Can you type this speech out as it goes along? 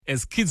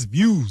as Kids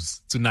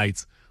Views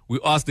tonight, we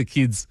asked the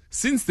kids,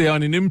 since they're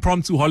on an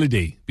impromptu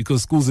holiday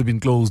because schools have been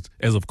closed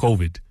as of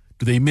COVID,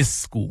 do they miss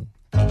school?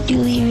 Do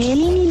we really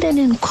need an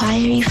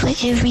inquiry for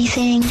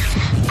everything?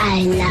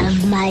 I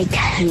love my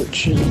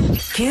country.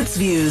 Kids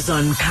Views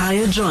on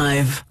Kaya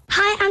Drive.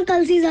 Hi,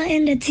 Uncle Caesar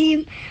and the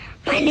team.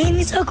 My name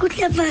is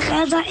Okutle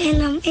Baraza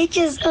and I'm 8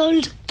 years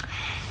old.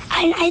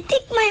 And I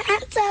think my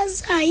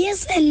answers are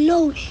yes and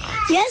no.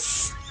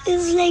 Yes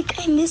is like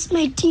I miss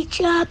my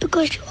teacher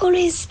because she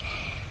always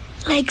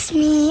likes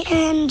me,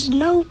 and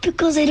no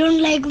because I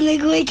don't like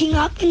waking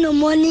up in the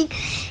morning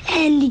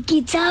and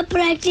guitar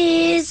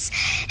practice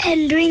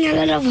and doing a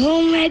lot of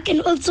homework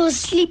and also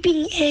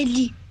sleeping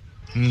early.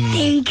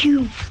 Thank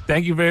you.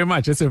 Thank you very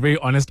much. That's a very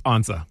honest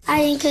answer.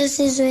 Hi, Uncle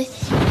Caesar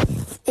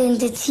and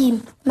the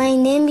team. My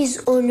name is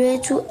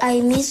Olwetu.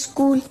 I miss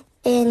school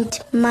and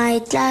my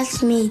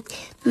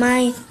classmate.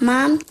 My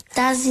mom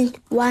doesn't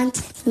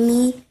want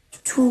me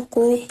to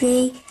go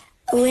play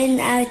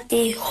when I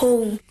stay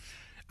home.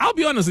 I'll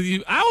be honest with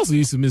you, I also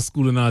used to miss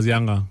school when I was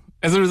younger.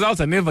 As a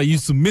result, I never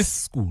used to miss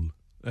school,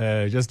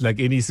 just like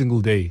any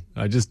single day.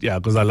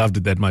 Because I loved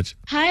it that much.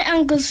 Hi,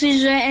 Uncle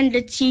Caesar and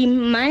the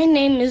team. My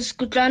name is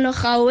Kutlano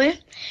Gawe,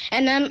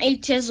 and I'm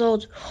 8 years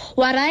old.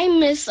 What I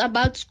miss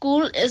about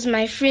school is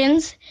my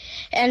friends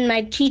and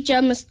my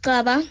teacher, Ms.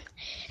 Kaba,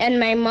 and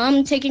my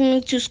mom taking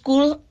me to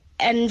school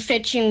and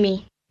fetching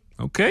me.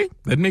 Okay,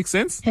 that makes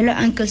sense. Hello,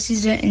 Uncle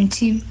Caesar and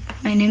team.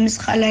 My name is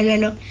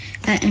Khalalelo.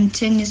 I am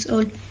 10 years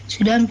old.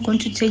 Today I'm going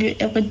to tell you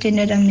everything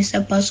that I miss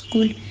about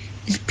school.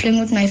 It's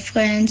playing with my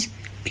friends,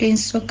 playing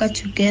soccer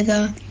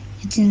together,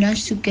 eating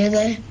lunch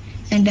together,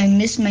 and I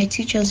miss my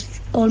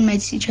teachers, all my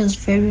teachers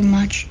very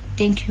much.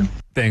 Thank you.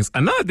 Thanks.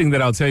 Another thing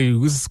that I'll tell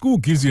you is school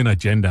gives you an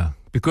agenda.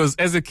 Because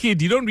as a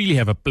kid, you don't really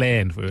have a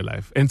plan for your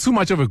life. And too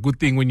much of a good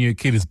thing when you're a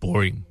kid is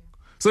boring.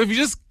 So if you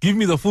just give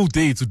me the full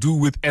day to do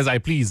with as I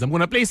please, I'm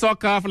going to play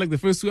soccer for like the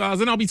first 2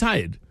 hours and I'll be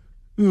tired.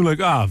 You're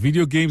like,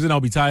 video games and I'll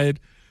be tired.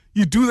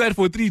 You do that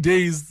for 3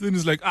 days, then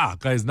it's like,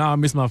 guys, now I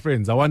miss my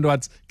friends. I wonder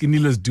what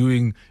Kinila's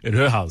doing at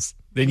her house.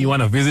 Then you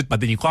want to visit,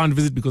 but then you can't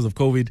visit because of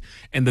COVID.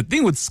 And the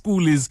thing with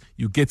school is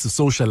you get to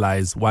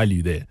socialize while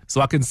you're there. So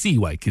I can see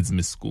why kids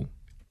miss school.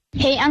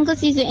 Hey, Uncle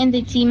Caesar and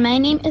the team. My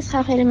name is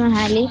Khafele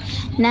Mohale.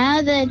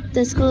 Now that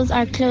the schools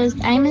are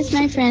closed, I miss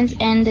my friends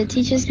and the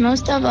teachers.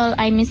 Most of all,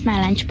 I miss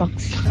my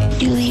lunchbox.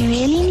 Do we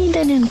really need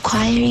an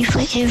inquiry for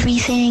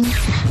everything?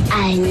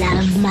 I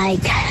love my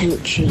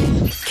country.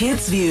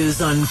 Kids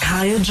Views on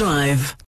Kaya Drive.